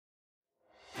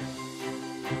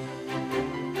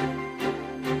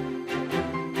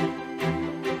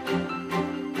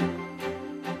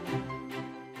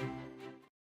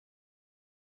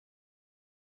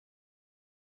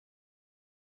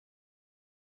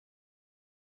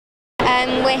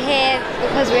We're here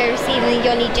because we're receiving the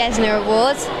Yoni Jesner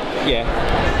Award. Yeah.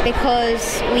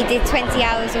 Because we did 20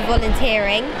 hours of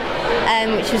volunteering,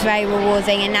 which was very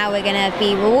rewarding, and now we're going to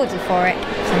be rewarded for it.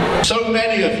 So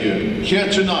many of you here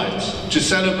tonight to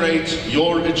celebrate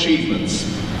your achievements.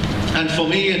 And for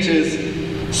me it is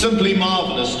simply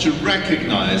marvellous to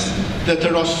recognise that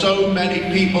there are so many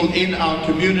people in our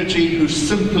community who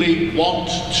simply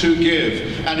want to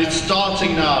give, and it's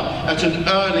starting now at an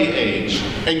early age,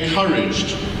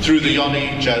 encouraged through the Yoni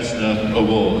Jesner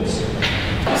Awards.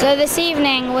 So this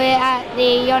evening we're at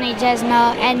the Yoni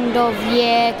Jesner end of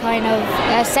year kind of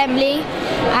assembly,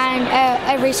 and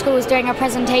every school is doing a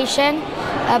presentation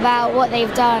about what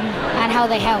they've done and how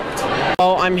they helped.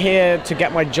 Well, I'm here to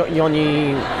get my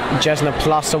Yoni Jesner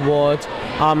Plus award.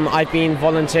 I've been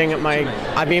volunteering at my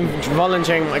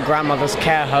grandmother's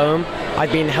care home.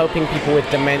 I've been helping people with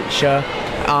dementia,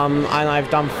 and I've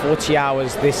done 40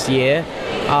 hours this year.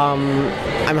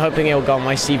 I'm hoping it'll go on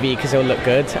my CV because it'll look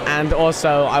good, and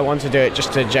also I want to do it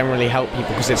just to generally help people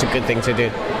because it's a good thing to do.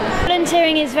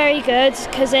 Volunteering is very good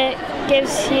because it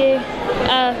gives you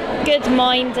a good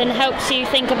mind and helps you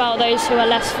think about those who are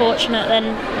less fortunate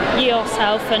than you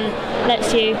yourself, and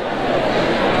lets you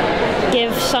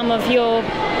give some of your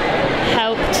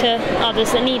help to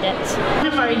others that need it. One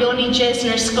of our Yoni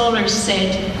Jesner scholars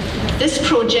said, "This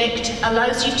project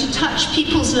allows you to touch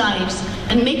people's lives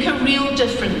and make a real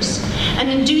difference, and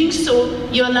in doing so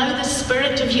you allow the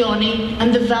spirit of Yoni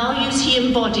and the values he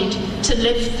embodied to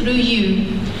live through you.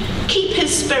 Keep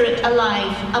his spirit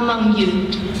alive among you,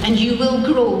 and you will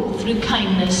grow through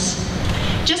kindness."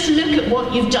 Just look at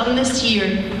what you've done this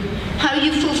year, how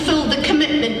you fulfilled the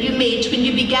commitment you made when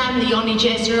you began the Yoni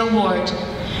Jesner Award,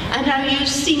 and how you've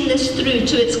seen this through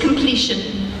to its completion.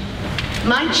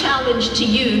 My challenge to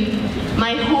you,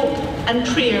 my hope and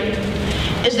prayer,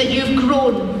 is that you've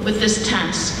grown with this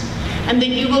task, and that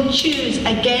you will choose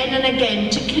again and again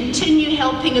to continue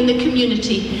helping in the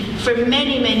community for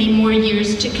many, many more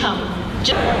years to come.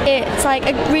 It's like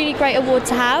a really great award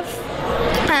to have,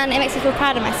 and it makes me feel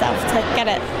proud of myself to get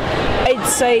it. I'd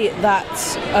say that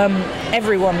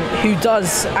everyone who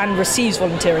does and receives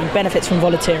volunteering benefits from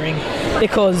volunteering,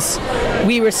 because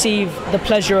we receive the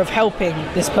pleasure of helping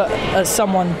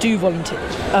someone do volunteer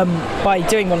by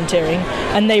doing volunteering,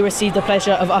 and they receive the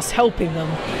pleasure of us helping them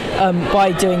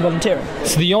by doing volunteering.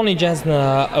 So the Yoni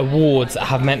Jesner Awards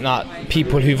have meant that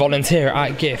people who volunteer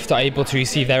at GIFT are able to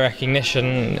receive their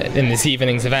recognition in this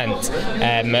evening's event.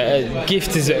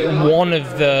 GIFT is one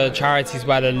of the charities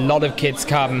where a lot of kids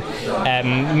come,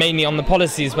 mainly on the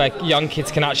policies where young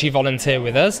kids can actually volunteer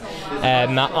with us,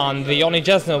 and the Yoni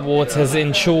Jesner Awards has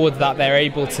ensured that they're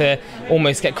able to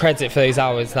almost get credit for those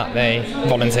hours that they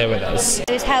volunteer with us.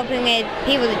 It was helping with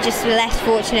people that just were less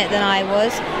fortunate than I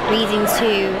was, reading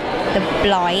to the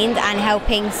blind, and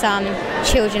helping some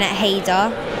children at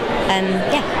Hader.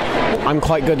 I'm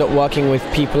quite good at working with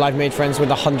people. I've made friends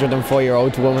with a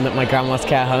 104-year-old woman at my grandma's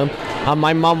care home.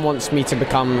 My mum wants me to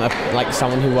become like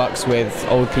someone who works with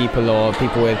old people or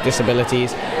people with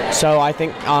disabilities. So I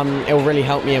think it will really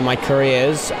help me in my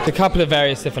careers. A couple of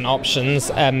various different options.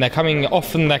 They're coming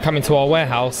to our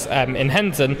warehouse in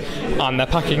Hendon, and they're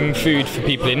packing food for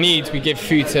people in need. We give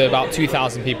food to about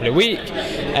 2,000 people a week.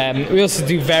 We also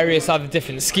do various other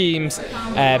different schemes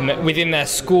within their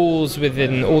schools,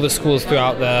 within all the schools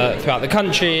throughout the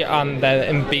country, and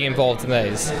they're being involved in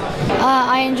those.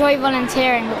 I enjoy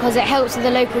volunteering because it helps with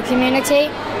the local community,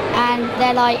 and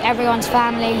they're like everyone's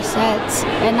family, so it's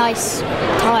a nice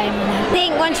time. I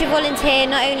think once you volunteer,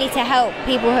 not only to help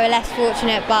people who are less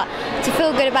fortunate, but to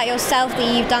feel good about yourself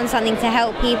that you've done something to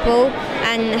help people,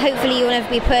 and hopefully you'll never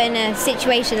be put in a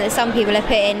situation that some people are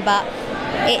put in, but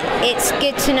it's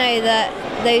good to know that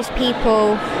those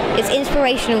people, it's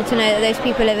inspirational to know that those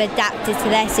people have adapted to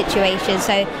their situation,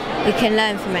 so we can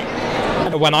learn from it.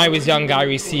 When I was younger, I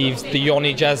received the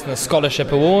Yoni Jesner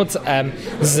Scholarship Award.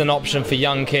 This is an option for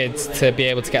young kids to be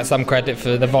able to get some credit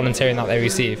for the volunteering that they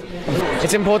receive.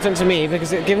 It's important to me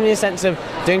because it gives me a sense of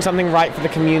doing something right for the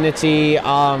community,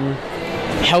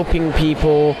 helping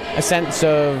people, a sense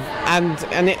of,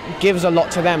 and it gives a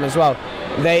lot to them as well.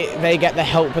 They get the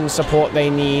help and support they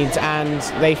need, and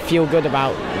they feel good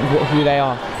about who they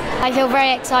are. I feel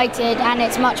very excited, and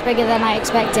it's much bigger than I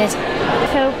expected. I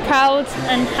feel proud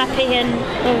and happy, and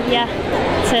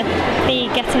to be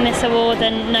getting this award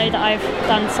and know that I've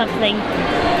done something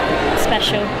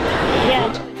special.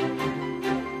 Yeah.